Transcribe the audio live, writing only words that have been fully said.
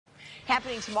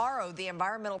Happening tomorrow, the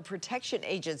Environmental Protection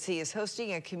Agency is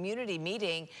hosting a community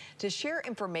meeting to share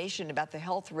information about the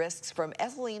health risks from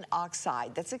ethylene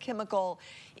oxide. That's a chemical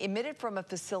emitted from a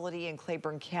facility in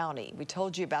Claiborne County. We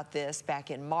told you about this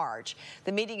back in March.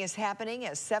 The meeting is happening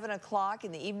at 7 o'clock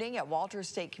in the evening at Walters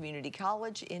State Community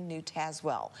College in New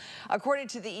Tazewell. According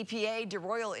to the EPA,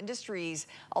 DeRoyal Industries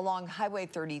along Highway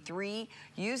 33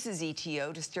 uses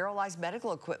ETO to sterilize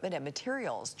medical equipment and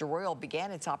materials. DeRoyal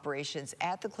began its operations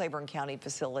at the Claiborne County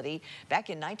facility back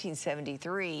in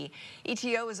 1973.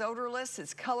 ETO is odorless,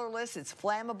 it's colorless, it's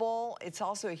flammable. It's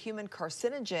also a human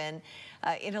carcinogen.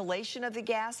 Inhalation of the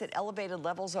gas at elevated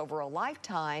levels over a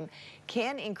lifetime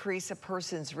can increase a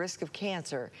person's risk of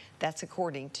cancer. That's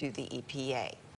according to the EPA.